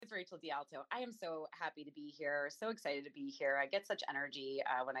Rachel D'Alto. I am so happy to be here. So excited to be here. I get such energy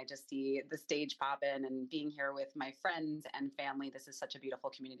when I just see the stage pop in and being here with my friends and family. This is such a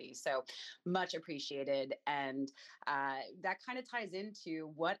beautiful community. So much appreciated. And that kind of ties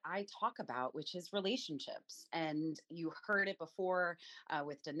into what I talk about, which is relationships. And you heard it before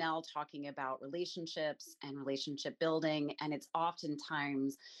with Danelle talking about relationships and relationship building. And it's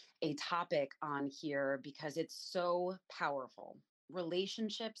oftentimes a topic on here because it's so powerful.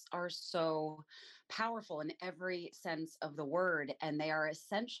 Relationships are so powerful in every sense of the word, and they are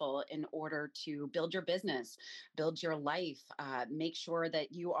essential in order to build your business, build your life, make sure that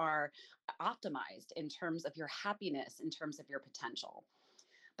you are optimized in terms of your happiness, in terms of your potential.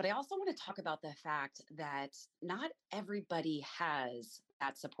 But I also want to talk about the fact that not everybody has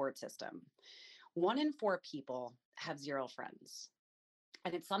that support system. 1 in 4 people have 0 friends.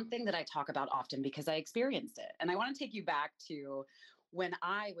 And it's something that I talk about often because I experienced it. And I want to take you back to when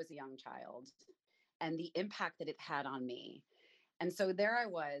I was a young child and the impact that it had on me. And so there I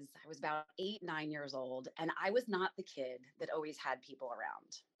was about 8, 9 years old, and I was not the kid that always had people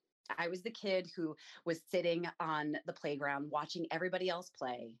around. I was the kid who was sitting on the playground watching everybody else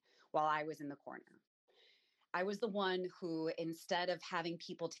play while I was in the corner. I was the one who, instead of having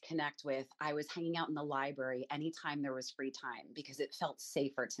people to connect with, I was hanging out in the library anytime there was free time because it felt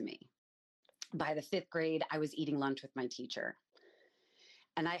safer to me. By the 5th grade, I was eating lunch with my teacher.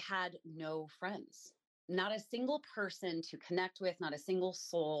 And I had no friends, not a single person to connect with, not a single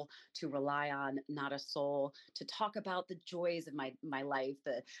soul to rely on, not a soul to talk about the joys of my life,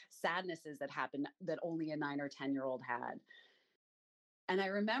 the sadnesses that happened that only a 9 or 10-year-old had. And I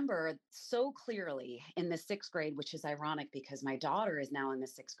remember so clearly in the 6th grade, which is ironic because my daughter is now in the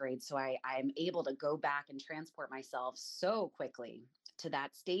 6th grade. So I'm able to go back and transport myself so quickly to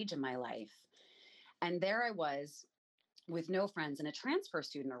that stage in my life. And there I was with no friends, and a transfer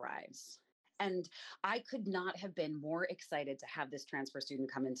student arrives. And I could not have been more excited to have this transfer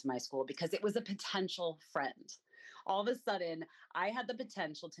student come into my school because it was a potential friend. All of a sudden, I had the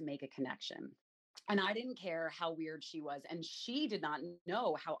potential to make a connection. And I didn't care how weird she was. And she did not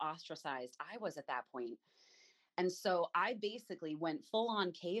know how ostracized I was at that point. And so I basically went full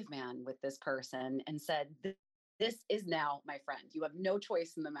on caveman with this person and said, this is now my friend. You have no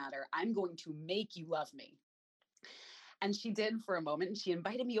choice in the matter. I'm going to make you love me. And she did for a moment. And she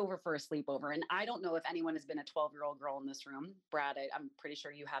invited me over for a sleepover. And I don't know if anyone has been a 12-year-old girl in this room. Brad, I'm pretty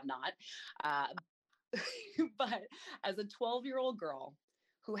sure you have not. But as a 12-year-old girl,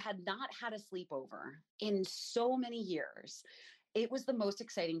 who had not had a sleepover in so many years, it was the most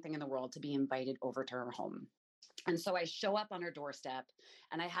exciting thing in the world to be invited over to her home. And so I show up on her doorstep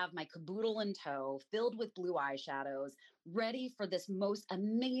and I have my caboodle in tow, filled with blue eyeshadows, ready for this most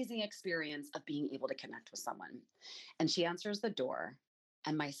amazing experience of being able to connect with someone. And she answers the door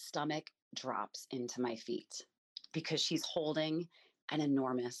and my stomach drops into my feet because she's holding an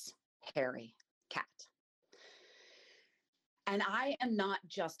enormous, hairy cat. And I am not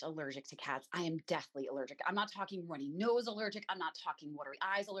just allergic to cats. I am deathly allergic. I'm not talking runny nose allergic. I'm not talking watery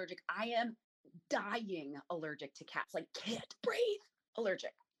eyes allergic. I am dying allergic to cats, like can't breathe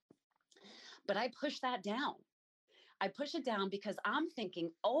allergic. But I push that down. I push it down because I'm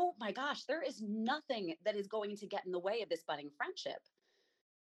thinking, oh my gosh, there is nothing that is going to get in the way of this budding friendship.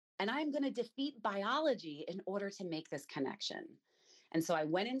 And I'm going to defeat biology in order to make this connection. And so I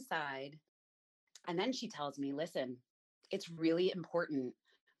went inside, and then she tells me, listen, it's really important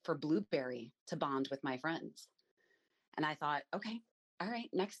for Blueberry to bond with my friends. And I thought, okay, all right,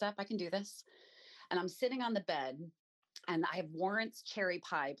 next up, I can do this. And I'm sitting on the bed and I have Warrant's Cherry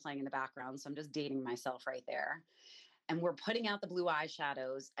Pie playing in the background. So I'm just dating myself right there. And we're putting out the blue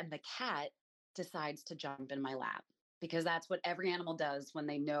eyeshadows and the cat decides to jump in my lap because that's what every animal does when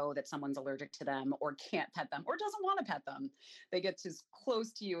they know that someone's allergic to them or can't pet them or doesn't want to pet them. They get as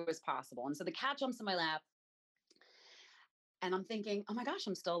close to you as possible. And so the cat jumps in my lap. And I'm thinking, oh my gosh,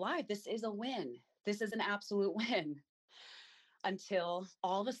 I'm still alive. This is a win. This is an absolute win. Until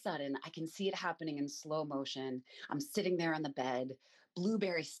all of a sudden, I can see it happening in slow motion. I'm sitting there on the bed.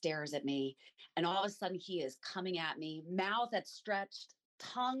 Blueberry stares at me. And all of a sudden, he is coming at me, mouth that's stretched,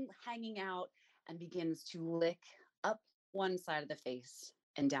 tongue hanging out, and begins to lick up one side of the face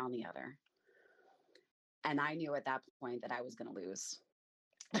and down the other. And I knew at that point that I was going to lose.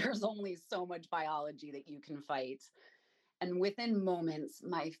 There's only so much biology that you can fight. And within moments,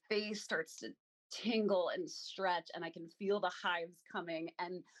 my face starts to tingle and stretch, and I can feel the hives coming.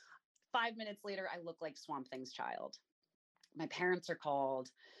 And 5 minutes later, I look like Swamp Thing's child. My parents are called,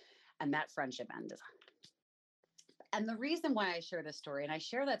 and that friendship ended. And the reason why I share this story, and I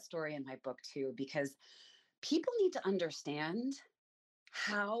share that story in my book too, because people need to understand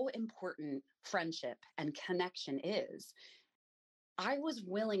how important friendship and connection is. I was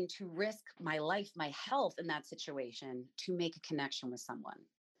willing to risk my life, my health in that situation to make a connection with someone.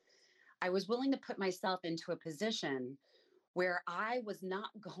 I was willing to put myself into a position where I was not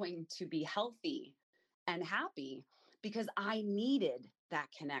going to be healthy and happy because I needed that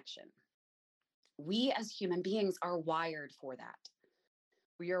connection. We as human beings are wired for that.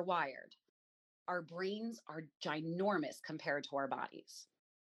 We are wired. Our brains are ginormous compared to our bodies.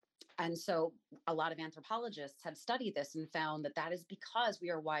 And so a lot of anthropologists have studied this and found that that is because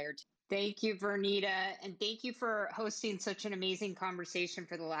we are wired to. Thank you, Vernita. And thank you for hosting such an amazing conversation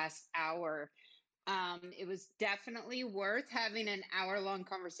for the last hour. It was definitely worth having an hour-long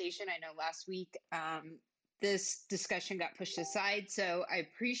conversation. I know last week this discussion got pushed aside, so I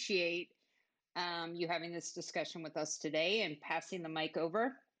appreciate you having this discussion with us today and passing the mic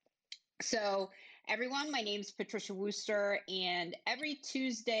over. So, everyone, my name is Patricia Wooster, and every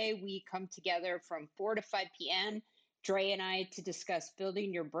Tuesday we come together from 4 to 5 p.m., Dre and I, to discuss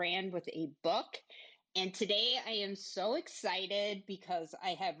building your brand with a book. And today I am so excited because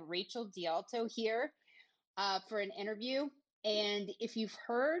I have Rachel D'Alto here for an interview. And if you've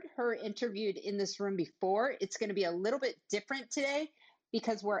heard her interviewed in this room before, it's going to be a little bit different today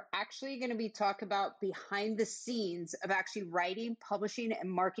because we're actually going to be talking about behind the scenes of actually writing, publishing,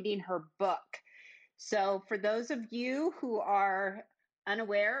 and marketing her book. So for those of you who are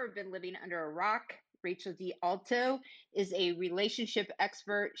unaware or have been living under a rock, Rachel D'Alto is a relationship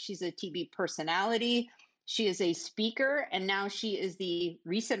expert. She's a TV personality. She is a speaker, and now she is the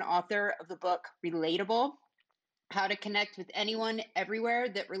recent author of the book Relatable: How to Connect with Anyone Everywhere,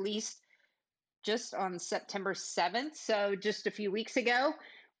 that released just on September 7th. So just a few weeks ago.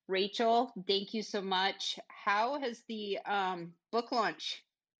 Rachel, thank you so much. How has the book launch,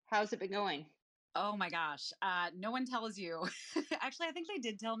 how's it been going? Oh my gosh. No one tells you. Actually, I think they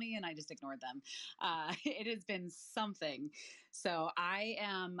did tell me and I just ignored them. It has been something. So I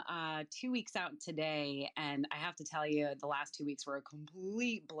am 2 weeks out today. And I have to tell you, the last 2 weeks were a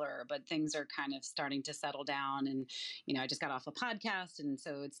complete blur, but things are kind of starting to settle down. And, I just got off a podcast. And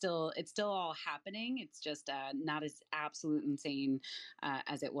so it's still all happening. It's just not as absolute insane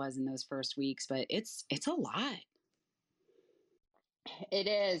as it was in those first weeks, but it's a lot. It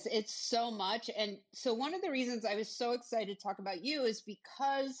is. It's so much. And so, one of the reasons I was so excited to talk about you is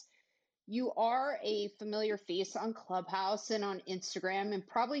because you are a familiar face on Clubhouse and on Instagram, and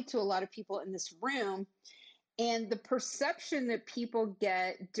probably to a lot of people in this room. And the perception that people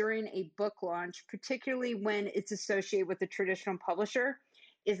get during a book launch, particularly when it's associated with a traditional publisher,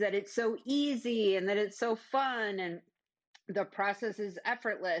 is that it's so easy and that it's so fun and the process is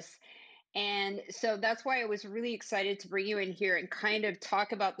effortless. And so that's why I was really excited to bring you in here and kind of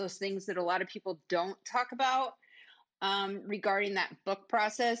talk about those things that a lot of people don't talk about regarding that book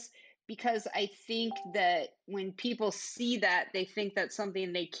process. Because I think that when people see that, they think that's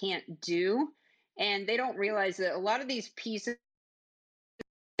something they can't do. And they don't realize that a lot of these pieces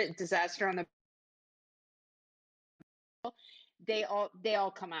of disaster on the they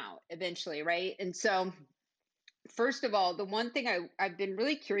all come out eventually, right? And so first of all, the one thing I've been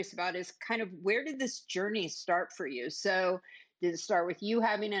really curious about is kind of where did this journey start for you? So, did it start with you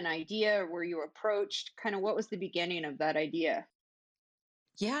having an idea? Or were you approached? Kind of what was the beginning of that idea?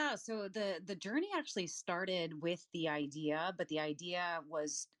 Yeah, so the journey actually started with the idea, but the idea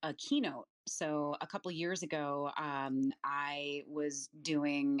was a keynote. So a couple years ago, I was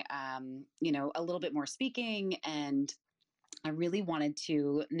doing, a little bit more speaking, and I really wanted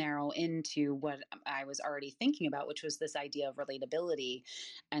to narrow into what I was already thinking about, which was this idea of relatability.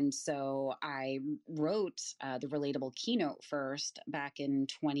 And so I wrote the relatable keynote first back in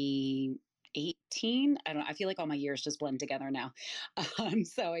 2018. I feel like all my years just blend together now.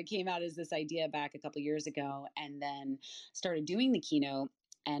 So it came out as this idea back a couple years ago, and then started doing the keynote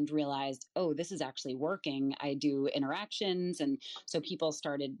and realized, oh, this is actually working. I do interactions. And so people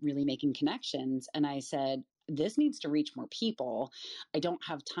started really making connections. And I said, this needs to reach more people. I don't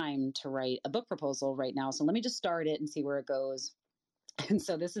have time to write a book proposal right now. So let me just start it and see where it goes. And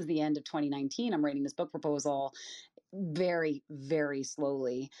so this is the end of 2019. I'm writing this book proposal very, very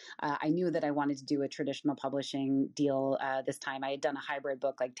slowly. I knew that I wanted to do a traditional publishing deal this time. I had done a hybrid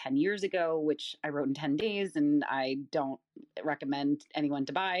book like 10 years ago, which I wrote in 10 days, and I don't recommend anyone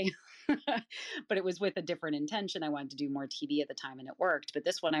to buy. But it was with a different intention. I wanted to do more TV at the time, and it worked. But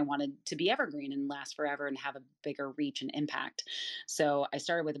this one, I wanted to be evergreen and last forever and have a bigger reach and impact. So I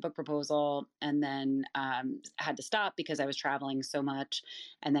started with a book proposal, and then had to stop because I was traveling so much.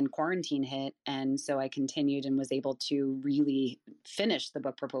 And then quarantine hit. And so I continued and was able to really finish the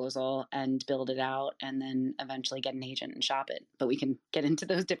book proposal and build it out and then eventually get an agent and shop it. But we can get into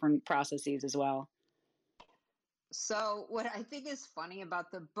those different processes as well. So what I think is funny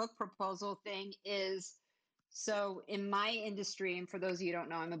about the book proposal thing is, so in my industry, and for those of you who don't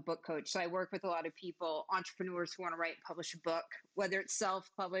know, I'm a book coach. So I work with a lot of people, entrepreneurs who want to write and publish a book, whether it's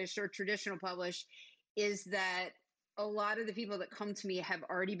self-published or traditional published, is that a lot of the people that come to me have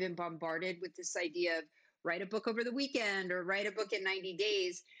already been bombarded with this idea of write a book over the weekend or write a book in 90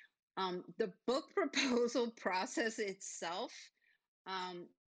 days. The book proposal process itself, um,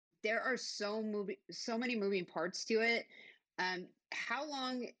 there are so many moving parts to it. How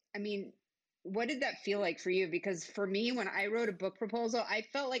long, I mean, what did that feel like for you? Because for me, when I wrote a book proposal, I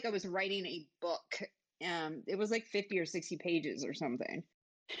felt like I was writing a book. It was like 50 or 60 pages or something.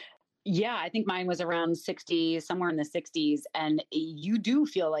 Yeah, I think mine was around 60, somewhere in the 60s. And you do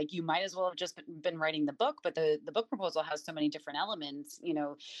feel like you might as well have just been writing the book, but the book proposal has so many different elements.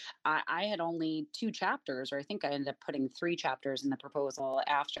 I had only 2 chapters, or I think I ended up putting 3 chapters in the proposal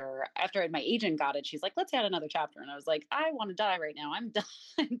after my agent got it. She's like, let's add another chapter. And I was like, I want to die right now. I'm done,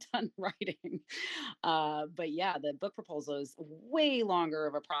 I'm done writing. But yeah, the book proposal is way longer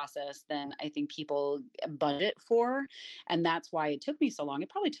of a process than I think people budget for. And that's why it took me so long. It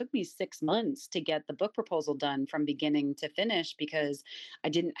probably took me 6 months to get the book proposal done from beginning to finish because I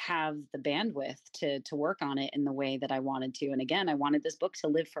didn't have the bandwidth to work on it in the way that I wanted to. And again, I wanted this book to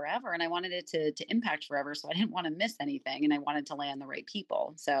live forever and I wanted it to impact forever. So I didn't want to miss anything and I wanted to land the right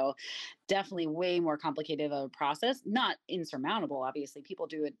people. So definitely way more complicated of a process, not insurmountable. Obviously, people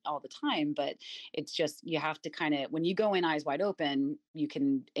do it all the time, but it's just you have to kind of, when you go in eyes wide open, you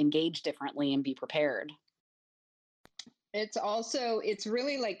can engage differently and be prepared. It's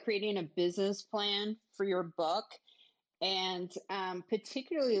really like creating a business plan for your book. And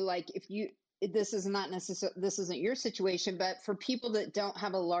particularly like if you, this is not necessarily, this isn't your situation, but for people that don't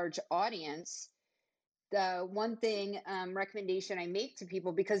have a large audience, the one thing recommendation I make to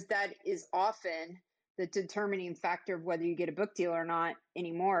people, because that is often the determining factor of whether you get a book deal or not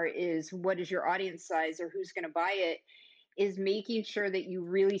anymore, is what is your audience size or who's going to buy it, is making sure that you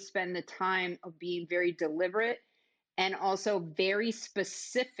really spend the time of being very deliberate and also very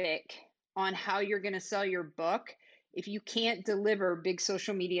specific on how you're going to sell your book. If you can't deliver big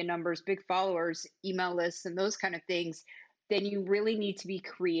social media numbers, big followers, email lists, and those kind of things, then you really need to be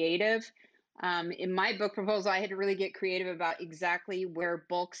creative. In my book proposal, I had to really get creative about exactly where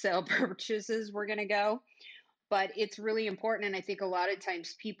bulk sale purchases were going to go. But it's really important. And I think a lot of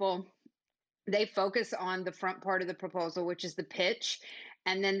times people, they focus on the front part of the proposal, which is the pitch,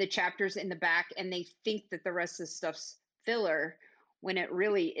 and then the chapters in the back, and they think that the rest of the stuff's filler when it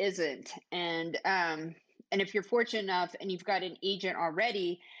really isn't. And if you're fortunate enough and you've got an agent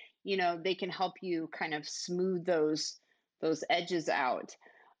already, they can help you kind of smooth those edges out.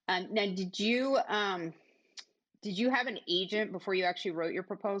 Now, did you have an agent before you actually wrote your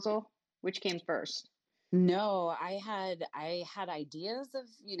proposal? Which came first? No, I had ideas of,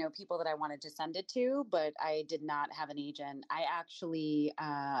 people that I wanted to send it to, but I did not have an agent. I actually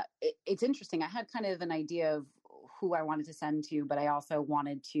it's interesting. I had kind of an idea of who I wanted to send to, but I also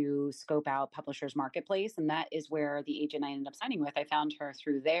wanted to scope out Publishers Marketplace, and that is where the agent I ended up signing with, I found her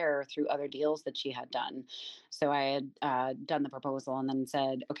through there, through other deals that she had done. So I had done the proposal and then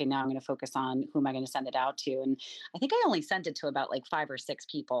said, okay, now I'm going to focus on who am I going to send it out to. And I think I only sent it to about like 5 or 6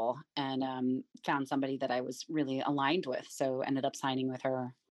 people and found somebody that I was really aligned with. So ended up signing with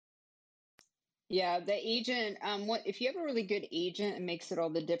her. Yeah, the agent, what if you have a really good agent, it makes it all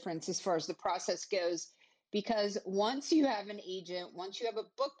the difference as far as the process goes. Because once you have an agent, once you have a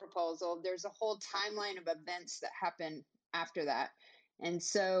book proposal, there's a whole timeline of events that happen after that. And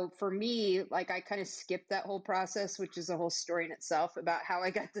so for me, like I kind of skipped that whole process, which is a whole story in itself about how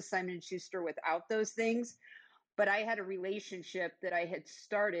I got to Simon and Schuster without those things. But I had a relationship that I had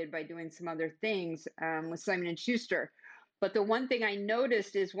started by doing some other things with Simon and Schuster. But the one thing I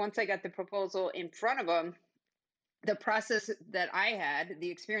noticed is once I got the proposal in front of them, the process that I had,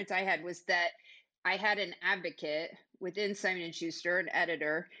 the experience I had was that I had an advocate within Simon and Schuster, an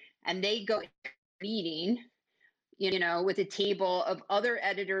editor, and they go meeting, with a table of other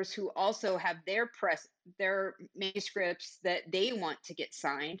editors who also have their manuscripts that they want to get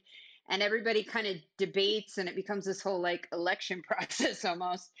signed. And everybody kind of debates and it becomes this whole like election process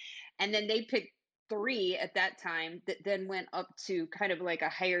almost. And then they pick 3 at that time that then went up to kind of like a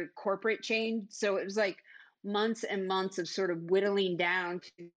higher corporate chain. So it was like months and months of sort of whittling down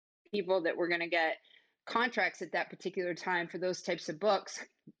to people that were going to get contracts at that particular time for those types of books.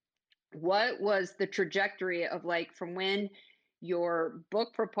 What was the trajectory of like from when your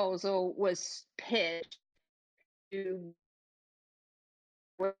book proposal was pitched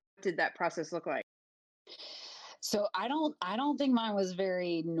what did that process look like? So I don't think mine was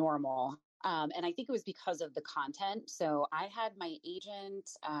very normal. And I think it was because of the content. So I had my agent,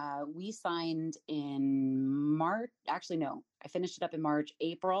 we signed in March. Actually, no, I finished it up in March,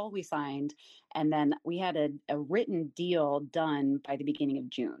 April, we signed. And then we had a written deal done by the beginning of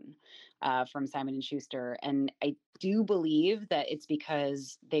June from Simon and Schuster. And I do believe that it's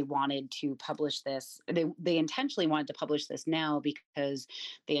because they wanted to publish this. They intentionally wanted to publish this now because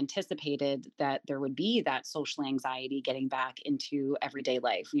they anticipated that there would be that social anxiety getting back into everyday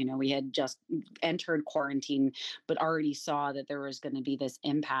life. You know, we had just entered quarantine, but already saw that there was going to be this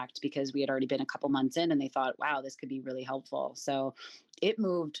impact because we had already been a couple months in and they thought, wow, this could be really helpful. So it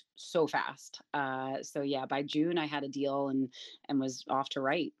moved so fast. So yeah, by June I had a deal and was off to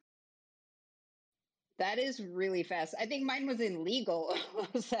write. That is really fast. I think mine was in legal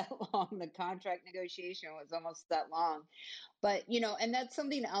almost that long. The contract negotiation was almost that long. But, and that's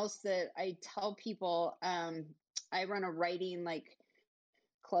something else that I tell people. I run a writing like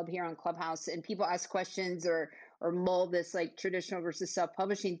club here on Clubhouse, and people ask questions or mull this like traditional versus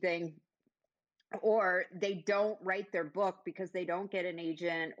self-publishing thing, or they don't write their book because they don't get an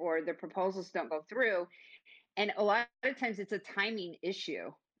agent or their proposals don't go through. And a lot of times it's a timing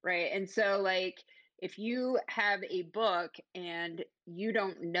issue, right? And so, like, if you have a book and you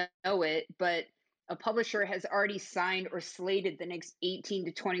don't know it, but a publisher has already signed or slated the next 18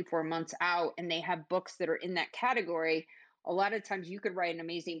 to 24 months out, and they have books that are in that category, a lot of times you could write an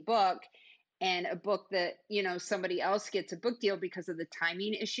amazing book and a book that, somebody else gets a book deal because of the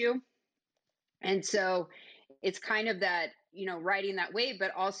timing issue. And so it's kind of that, writing that way,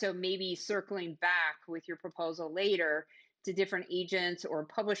 but also maybe circling back with your proposal later to different agents or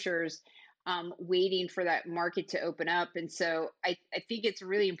publishers, waiting for that market to open up. And so I think it's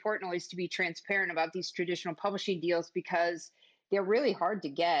really important always to be transparent about these traditional publishing deals because they're really hard to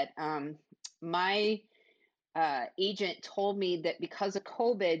get. My agent told me that because of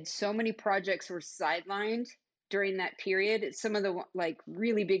COVID, so many projects were sidelined during that period. Some of the like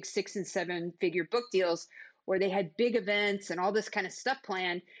really big 6 and 7 figure book deals where they had big events and all this kind of stuff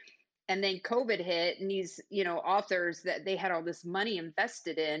planned. And then COVID hit, and these, authors that they had all this money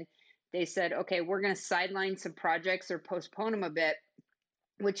invested in, they said, okay, we're going to sideline some projects or postpone them a bit,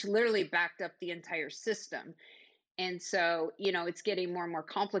 which literally backed up the entire system. And so, it's getting more and more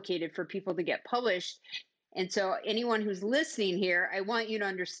complicated for people to get published. And so, anyone who's listening here, I want you to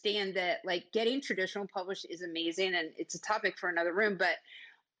understand that like getting traditional published is amazing and it's a topic for another room, but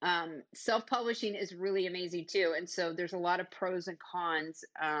self-publishing is really amazing too. And so, there's a lot of pros and cons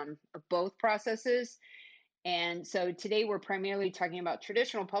of both processes. And so, today we're primarily talking about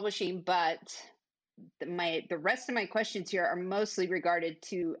traditional publishing, but the rest of my questions here are mostly regarded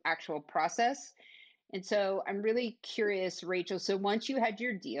to actual process. And so I'm really curious, Rachel. So once you had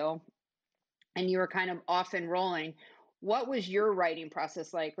your deal and you were kind of off and rolling, what was your writing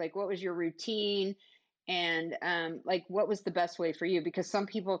process like? Like, what was your routine? And like, what was the best way for you? Because some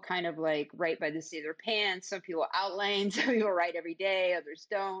people kind of like write by the seat of their pants. Some people outline. Some people write every day. Others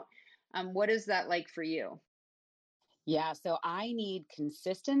don't. What is that like for you? Yeah, so I need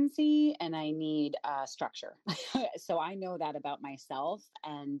consistency and I need structure. So I know that about myself,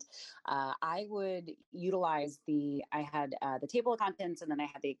 and I would utilize I had the table of contents, and then I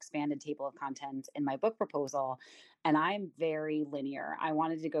had the expanded table of contents in my book proposal. And I'm very linear. I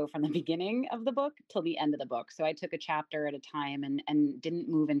wanted to go from the beginning of the book till the end of the book. So I took a chapter at a time and didn't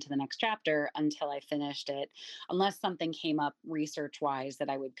move into the next chapter until I finished it, unless something came up research wise that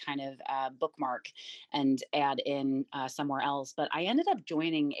I would kind of bookmark and add in somewhere else. But I ended up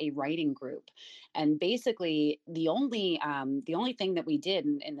joining a writing group, and basically the only thing that we did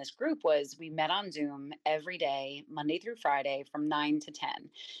in this group was we met on Zoom every day, Monday through Friday, from 9 to 10,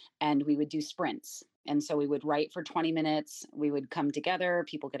 and we would do sprints. And so we would write for 20 minutes. We would come together.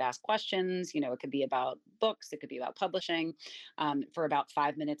 People could ask questions. You know, it could be about books, it could be about publishing, for about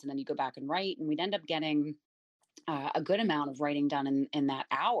 5 minutes, and then you go back and write. And we'd end up getting a good amount of writing done in that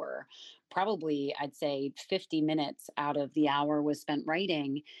hour. Probably, I'd say 50 minutes out of the hour was spent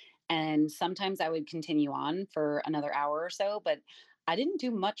writing. And sometimes I would continue on for another hour or so, but I didn't do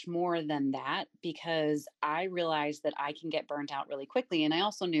much more than that because I realized that I can get burnt out really quickly. And I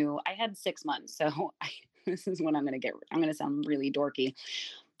also knew I had 6 months. So this is when I'm going to sound really dorky.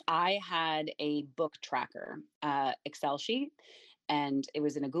 I had a book tracker, Excel sheet, and it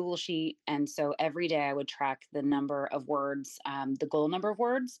was in a Google sheet. And so every day I would track the number of words, the goal number of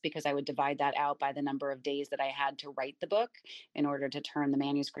words, because I would divide that out by the number of days that I had to write the book in order to turn the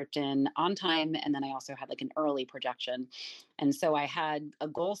manuscript in on time. And then I also had like an early projection. And so I had a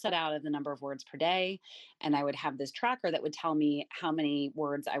goal set out of the number of words per day. And I would have this tracker that would tell me how many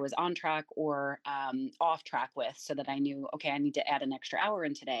words I was on track or off track with, so that I knew, okay, I need to add an extra hour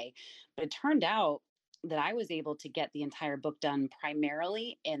in today. But it turned out that I was able to get the entire book done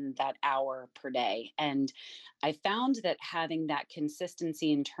primarily in that hour per day. And I found that having that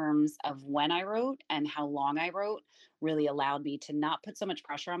consistency in terms of when I wrote and how long I wrote really allowed me to not put so much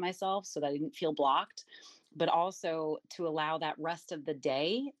pressure on myself so that I didn't feel blocked, but also to allow that rest of the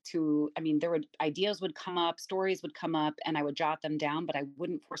day to, I mean, there would ideas would come up, stories would come up, and I would jot them down, but I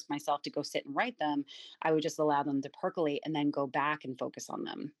wouldn't force myself to go sit and write them. I would just allow them to percolate and then go back and focus on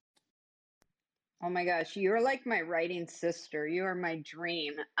them. Oh my gosh, you're like my writing sister. You are my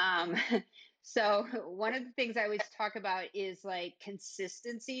dream. So one of the things I always talk about is like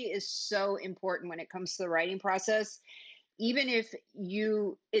consistency is so important when it comes to the writing process. Even if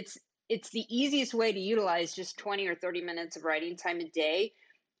it's the easiest way to utilize just 20 or 30 minutes of writing time a day.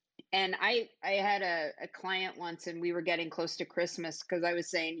 And I had a client once, and we were getting close to Christmas because I was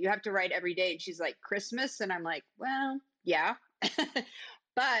saying, you have to write every day. And she's like, Christmas? And I'm like, well, yeah.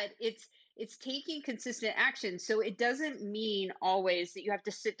 But it's taking consistent action. So it doesn't mean always that you have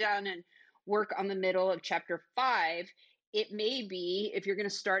to sit down and work on the middle of chapter 5. It may be, if you're going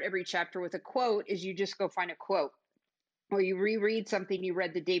to start every chapter with a quote, is you just go find a quote, or you reread something you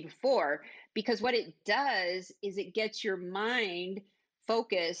read the day before, because what it does is it gets your mind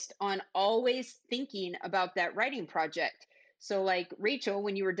focused on always thinking about that writing project. So like Rachel,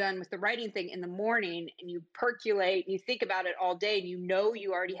 when you were done with the writing thing in the morning and you percolate, you think about it all day, and you know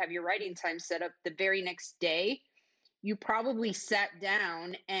you already have your writing time set up the very next day, you probably sat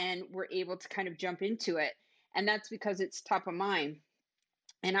down and were able to kind of jump into it. And that's because it's top of mind.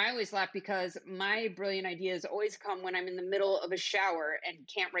 And I always laugh because my brilliant ideas always come when I'm in the middle of a shower and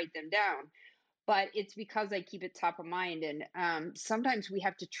can't write them down. But it's because I keep it top of mind. And sometimes we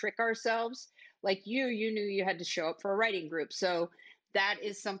have to trick ourselves. Like you knew you had to show up for a writing group. So that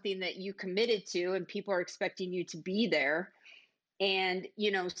is something that you committed to, and people are expecting you to be there. And,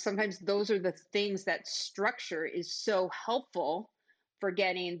 sometimes those are the things that structure is so helpful for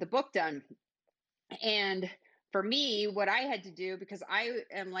getting the book done. And for me, what I had to do, because I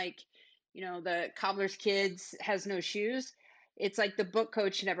am like, the cobbler's kids has no shoes. It's like the book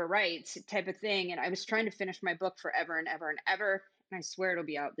coach never writes type of thing. And I was trying to finish my book forever and ever and ever. And I swear it'll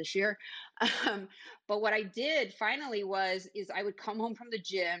be out this year. Um, but what I did finally is I would come home from the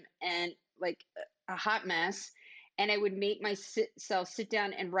gym and like a hot mess. And I would make myself sit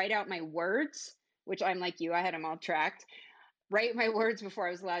down and write out my words, which I'm like you, I had them all tracked, write my words before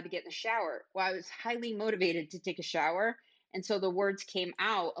I was allowed to get in the shower. Well, I was highly motivated to take a shower. And so the words came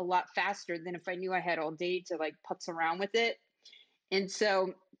out a lot faster than if I knew I had all day to like putz around with it. And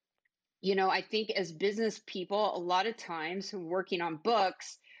so, I think as business people, a lot of times working on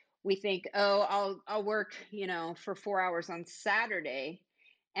books, we think, oh, I'll work, for 4 hours on Saturday.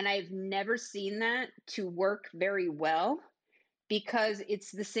 And I've never seen that to work very well, because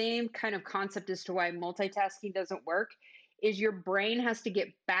it's the same kind of concept as to why multitasking doesn't work. Is your brain has to get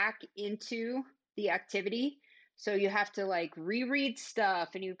back into the activity. So you have to like reread stuff,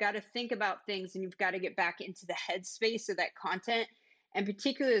 and you've got to think about things, and you've got to get back into the headspace of that content. And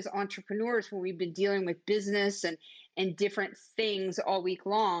particularly as entrepreneurs, when we've been dealing with business and different things all week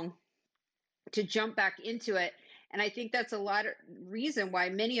long, to jump back into it. And I think that's a lot of reason why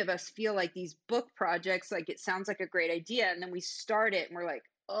many of us feel like these book projects, like it sounds like a great idea. And then we start it and we're like,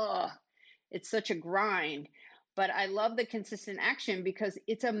 oh, it's such a grind. But I love the consistent action, because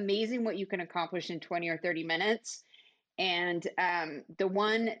it's amazing what you can accomplish in 20 or 30 minutes. And the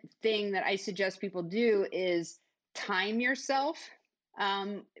one thing that I suggest people do is time yourself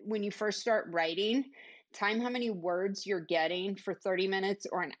when you first start writing. Time how many words you're getting for 30 minutes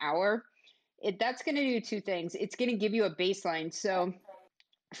or an hour. That's going to do two things. It's going to give you a baseline. So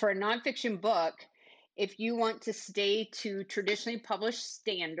for a nonfiction book, if you want to stay to traditionally published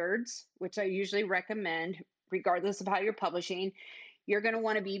standards, which I usually recommend, regardless of how you're publishing, you're going to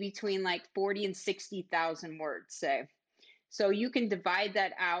want to be between like 40 and 60,000 words, say. So you can divide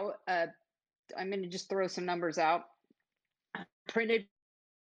that out. I'm going to just throw some numbers out. Printed,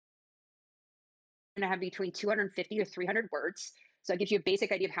 going to have between 250 to 300 words. So it gives you a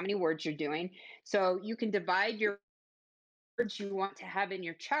basic idea of how many words you're doing. So you can divide your words you want to have in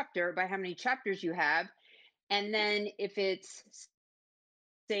your chapter by how many chapters you have. And then if it's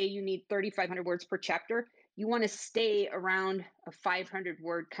say you need 3,500 words per chapter, you want to stay around a 500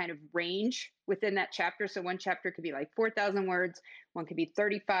 word kind of range within that chapter. So one chapter could be like 4,000 words, one could be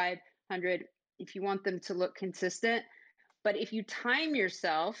 3,500 if you want them to look consistent. But if you time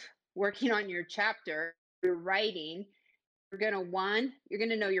yourself working on your chapter, you're writing, you're going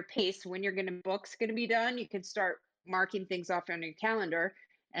to know your pace when book's going to be done. You can start marking things off on your calendar.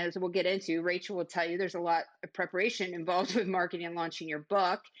 As we'll get into, Rachel will tell you there's a lot of preparation involved with marketing and launching your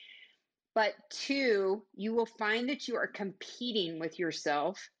book. But two, you will find that you are competing with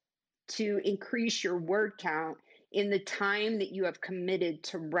yourself to increase your word count in the time that you have committed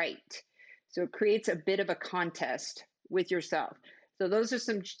to write. So it creates a bit of a contest with yourself. So those are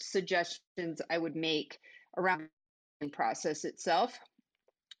some suggestions I would make around the process itself.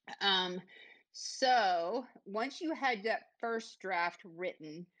 So once you had that first draft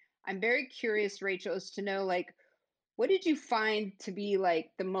written, I'm very curious, Rachel, as to know, like, what did you find to be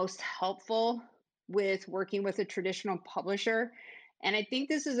like the most helpful with working with a traditional publisher? And I think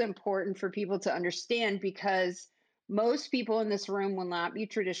this is important for people to understand because most people in this room will not be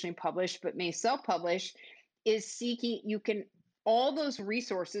traditionally published, but may self-publish, is seeking, all those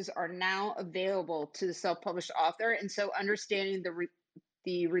resources are now available to the self-published author. And so understanding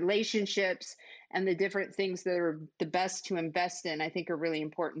the relationships and the different things that are the best to invest in, I think are really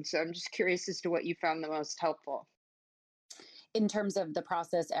important. So I'm just curious as to what you found the most helpful. In terms of the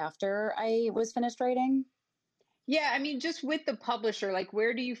process after I was finished writing? Yeah, I mean, just with the publisher, like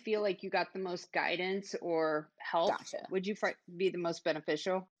where do you feel like you got the most guidance or help? Gotcha. Would you be the most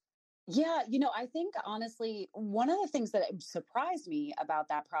beneficial? Yeah, I think honestly, one of the things that surprised me about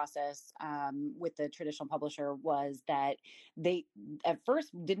that process with the traditional publisher was that they at first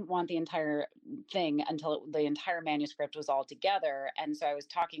didn't want the entire thing until the entire manuscript was all together. And so I was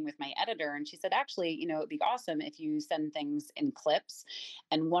talking with my editor, and she said, actually, it'd be awesome if you send things in clips.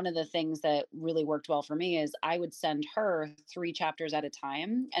 And one of the things that really worked well for me is I would send her 3 chapters at a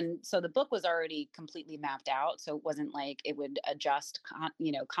time. And so the book was already completely mapped out. So it wasn't like it would adjust,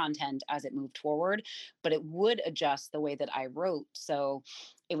 content as it moved forward, but it would adjust the way that I wrote. So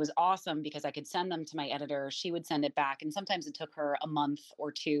it was awesome because I could send them to my editor. She would send it back. And sometimes it took her a month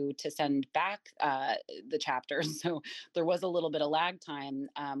or 2 to send back the chapters. So there was a little bit of lag time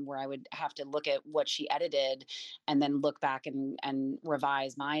where I would have to look at what she edited and then look back and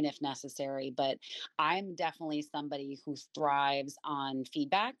revise mine if necessary. But I'm definitely somebody who thrives on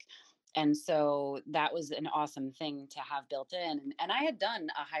feedback. And so that was an awesome thing to have built in. And I had done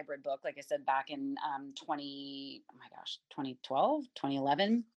a hybrid book, like I said, back in 2012,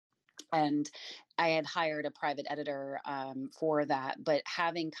 2011. And I had hired a private editor for that, but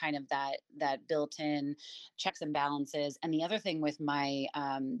having kind of that built-in checks and balances. And the other thing with my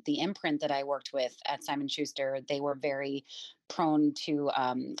the imprint that I worked with at Simon Schuster, they were very prone to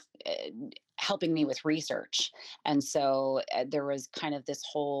helping me with research. And so there was kind of this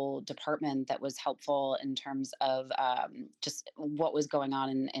whole department that was helpful in terms of just what was going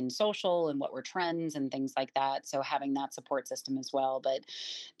on in social and what were trends and things like that. So having that support system as well, but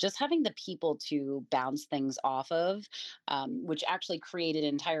just having the people to bounce things off of, which actually created an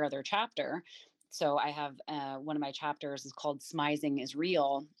entire other chapter. So I have one of my chapters is called Smizing is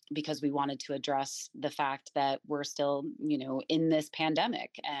Real, because we wanted to address the fact that we're still, in this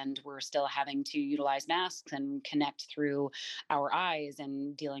pandemic and we're still having to utilize masks and connect through our eyes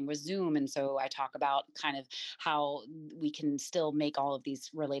and dealing with Zoom. And so I talk about kind of how we can still make all of these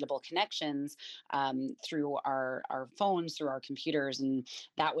relatable connections through our phones, through our computers. And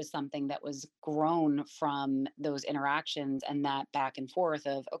that was something that was grown from those interactions and that back and forth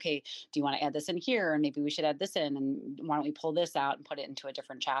of, okay, do you want to add this in here? And maybe we should add this in. And why don't we pull this out and put it into a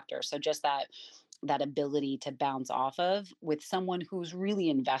different chapter? So just that ability to bounce off of with someone who's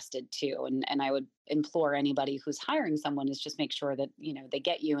really invested too. And I would implore anybody who's hiring someone is just make sure that, they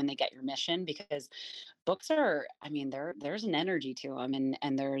get you and they get your mission, because books are, there's an energy to them,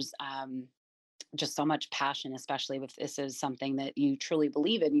 and there's, just so much passion, especially if this is something that you truly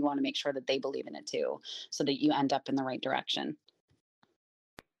believe in. You want to make sure that they believe in it too, so that you end up in the right direction.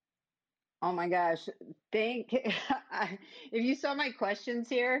 Oh my gosh. If you saw my questions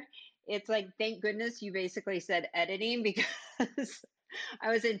here, it's like, thank goodness you basically said editing, because I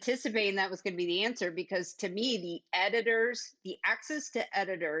was anticipating that was going to be the answer, because to me, the access to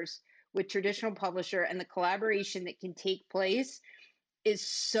editors with traditional publisher and the collaboration that can take place is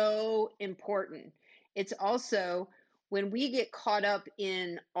so important. It's also when we get caught up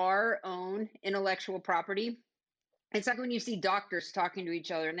in our own intellectual property, it's like when you see doctors talking to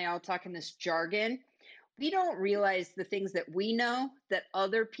each other and they all talk in this jargon. We don't realize the things that we know that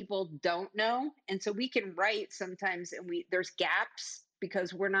other people don't know. And so we can write sometimes and there's gaps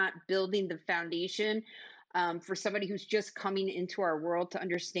because we're not building the foundation for somebody who's just coming into our world to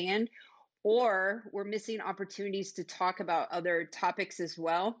understand, or we're missing opportunities to talk about other topics as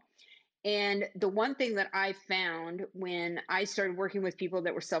well. And the one thing that I found when I started working with people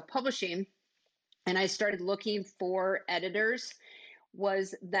that were self publishing and I started looking for editors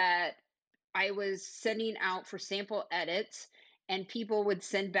was that I was sending out for sample edits, and people would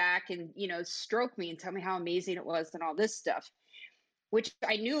send back and, stroke me and tell me how amazing it was and all this stuff, which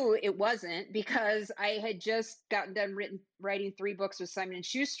I knew it wasn't because I had just gotten done writing 3 books with Simon and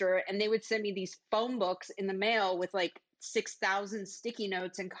Schuster, and they would send me these phone books in the mail with like 6,000 sticky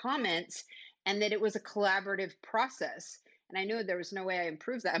notes and comments, and that it was a collaborative process. And I knew there was no way I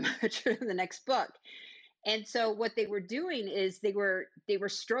improved that much for the next book. And so what they were doing is they were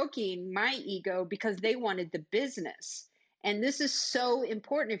stroking my ego because they wanted the business. And this is so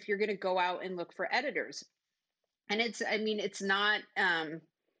important if you're going to go out and look for editors. And it's not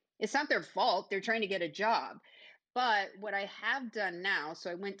their fault. They're trying to get a job. But what I have done now, so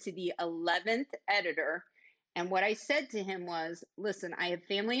I went to the 11th editor, and what I said to him was, listen, I have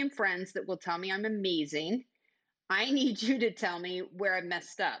family and friends that will tell me I'm amazing. I need you to tell me where I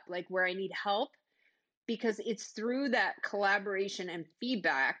messed up, like where I need help, because it's through that collaboration and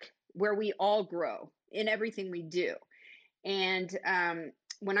feedback where we all grow in everything we do. And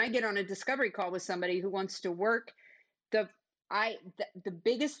when I get on a discovery call with somebody who wants to work, the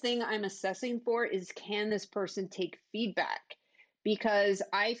biggest thing I'm assessing for is, can this person take feedback? Because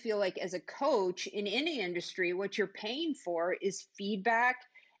I feel like as a coach in any industry, what you're paying for is feedback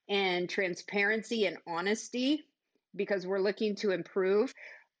and transparency and honesty, because we're looking to improve.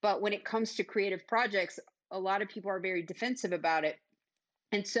 But when it comes to creative projects, a lot of people are very defensive about it.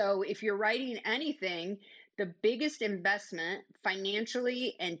 And so if you're writing anything, the biggest investment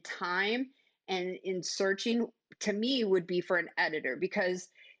financially and time and in searching, to me, would be for an editor, because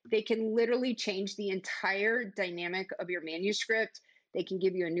they can literally change the entire dynamic of your manuscript. They can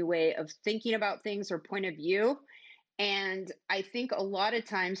give you a new way of thinking about things or point of view. And I think a lot of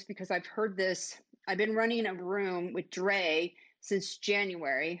times, because I've heard this, I've been running a room with Dre since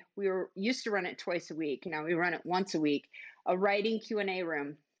January. We were used to run it twice a week. Now we run it once a week, a writing Q&A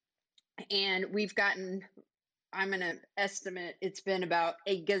room. And we've gotten, I'm going to estimate, it's been about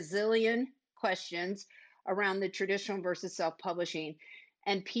a gazillion questions around the traditional versus self-publishing,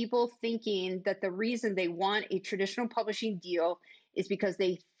 and people thinking that the reason they want a traditional publishing deal is because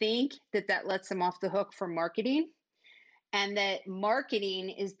they think that that lets them off the hook for marketing, and that marketing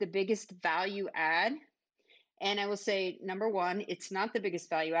is the biggest value add. And I will say, number one, it's not the biggest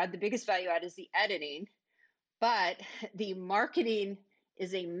value add. The biggest value add is the editing, but the marketing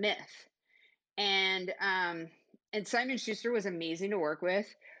is a myth. And Simon Schuster was amazing to work with,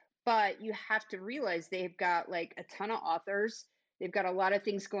 but you have to realize they've got like a ton of authors. They've got a lot of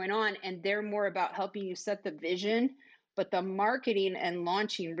things going on, and they're more about helping you set the vision, but the marketing and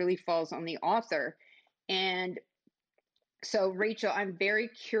launching really falls on the author. And so, Rachel, I'm very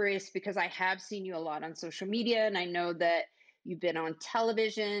curious because I have seen you a lot on social media, and I know that you've been on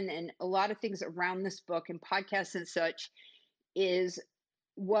television and a lot of things around this book and podcasts and such. Is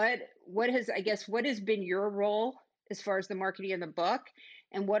what has been your role as far as the marketing of the book,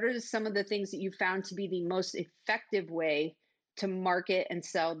 and what are some of the things that you found to be the most effective way to market and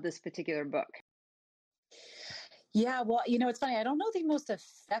sell this particular book? Yeah, well, it's funny. I don't know the most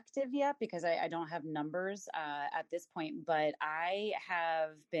effective yet because I don't have numbers at this point, but I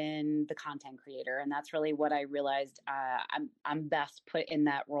have been the content creator, and that's really what I realized I'm best put in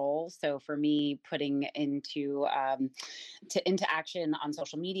that role. So for me, putting into action on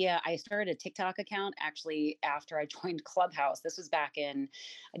social media, I started a TikTok account actually after I joined Clubhouse. This was I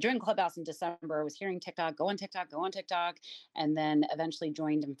joined Clubhouse in December. I was hearing TikTok, go on TikTok, and then eventually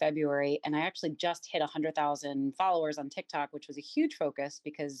joined in February. And I actually just hit 100,000 followers on TikTok, which was a huge focus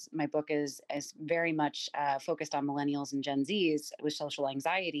because my book is very much focused on millennials and Gen Zs with social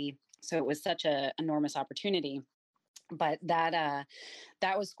anxiety. So it was such an enormous opportunity. But that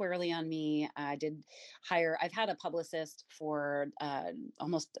was squarely on me. I've had a publicist for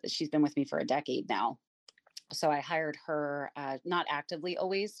she's been with me for a decade now. So I hired her, not actively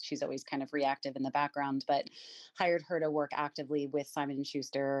always. She's always kind of reactive in the background, but hired her to work actively with Simon &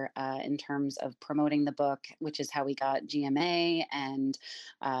 Schuster in terms of promoting the book, which is how we got GMA and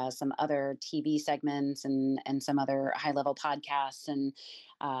some other TV segments and some other high-level podcasts. And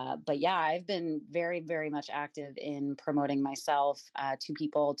But yeah, I've been very, very much active in promoting myself to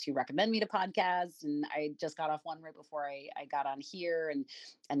people to recommend me to podcasts. And I just got off one right before I got on here.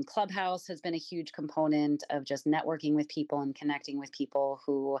 And Clubhouse has been a huge component of just networking with people and connecting with people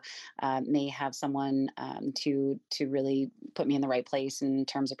who may have someone to really put me in the right place in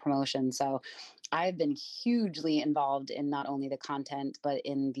terms of promotion. So I've been hugely involved in not only the content, but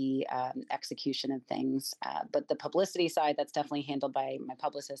in the execution of things. But the publicity side, that's definitely handled by my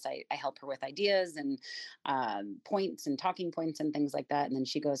publicist. I help her with ideas and points and talking points and things like that. And then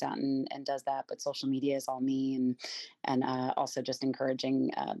she goes out and does that. But social media is all me. And also just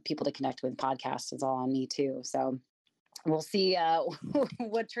encouraging people to connect with podcasts is all on me too. So we'll see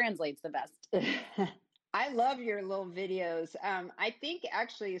what translates the best. I love your little videos. I think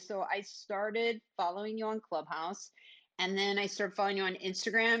actually, so I started following you on Clubhouse, and then I started following you on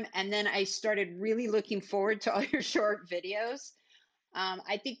Instagram, and then I started really looking forward to all your short videos.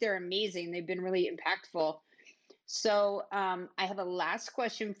 I think they're amazing. They've been really impactful. So I have a last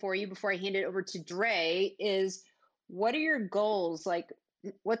question for you before I hand it over to Dre is, what are your goals? Like,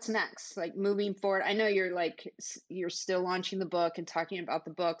 what's next? Like moving forward? I know you're still launching the book and talking about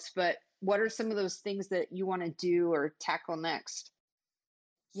the books, but what are some of those things that you want to do or tackle next?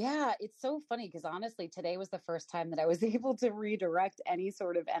 Yeah, it's so funny because honestly, today was the first time that I was able to redirect any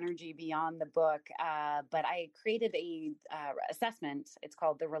sort of energy beyond the book. But I created a assessment. It's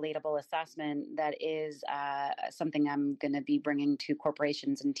called the Relatable Assessment. That is something I'm going to be bringing to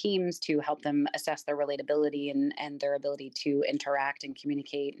corporations and teams to help them assess their relatability and their ability to interact and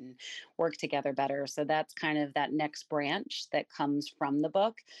communicate and work together better. So that's kind of that next branch that comes from the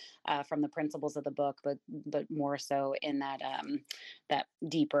book, from the principles of the book, but more so in that that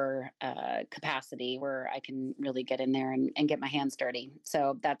deeper capacity where I can really get in there and get my hands dirty.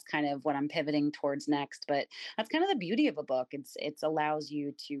 So that's kind of what I'm pivoting towards next. But that's kind of the beauty of a book. It allows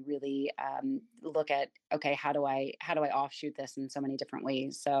you to really look at, okay, how do I offshoot this in so many different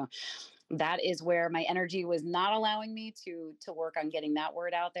ways? So that is where my energy was not allowing me to work on getting that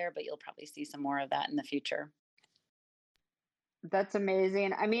word out there, but you'll probably see some more of that in the future. That's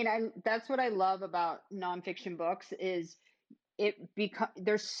amazing. I mean, that's what I love about nonfiction books is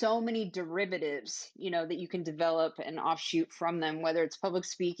there's so many derivatives, that you can develop and offshoot from them, whether it's public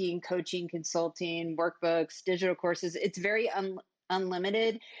speaking, coaching, consulting, workbooks, digital courses. It's very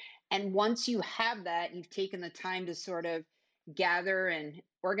unlimited. And once you have that, you've taken the time to sort of gather and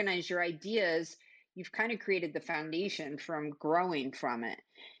organize your ideas, you've kind of created the foundation from growing from it.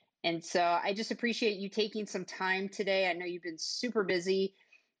 And so I just appreciate you taking some time today. I know you've been super busy.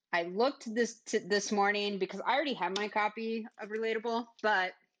 I looked this morning because I already have my copy of Relatable,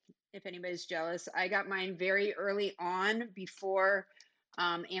 but if anybody's jealous, I got mine very early on before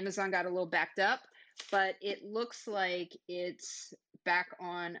Amazon got a little backed up, but it looks like it's back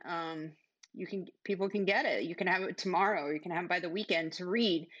on. People can get it. You can have it tomorrow, or you can have it by the weekend to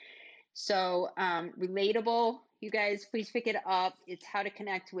read. So Relatable, you guys, please pick it up. It's how to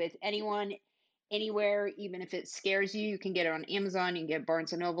connect with anyone, anywhere, even if it scares you. You can get it on Amazon, you can get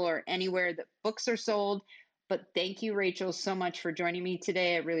Barnes & Noble or anywhere that books are sold. But thank you, Rachel, so much for joining me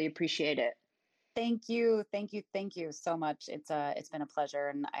today. I really appreciate it. Thank you so much. It's been a pleasure,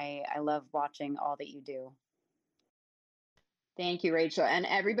 and I love watching all that you do. Thank you, Rachel. And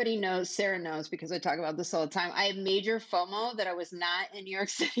everybody knows, Sarah knows, because I talk about this all the time. I have major FOMO that I was not in New York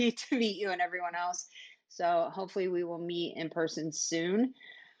City to meet you and everyone else. So hopefully we will meet in person soon.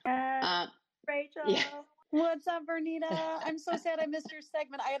 Rachel. Yeah. What's up, Bernita? I'm so sad I missed your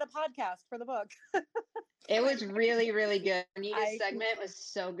segment. I had a podcast for the book. It was really, really good. Bernita's segment was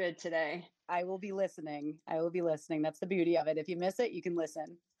so good today. I will be listening. That's the beauty of it. If you miss it, you can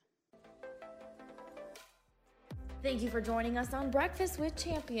listen. Thank you for joining us on Breakfast with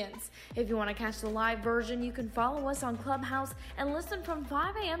Champions. If you want to catch the live version, you can follow us on Clubhouse and listen from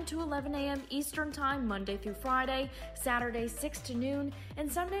 5 a.m. to 11 a.m. Eastern Time, Monday through Friday, Saturdays 6 to noon,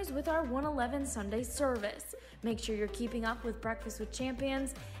 and Sundays with our 1:11 Sunday service. Make sure you're keeping up with Breakfast with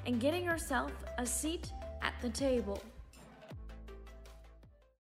Champions and getting yourself a seat at the table.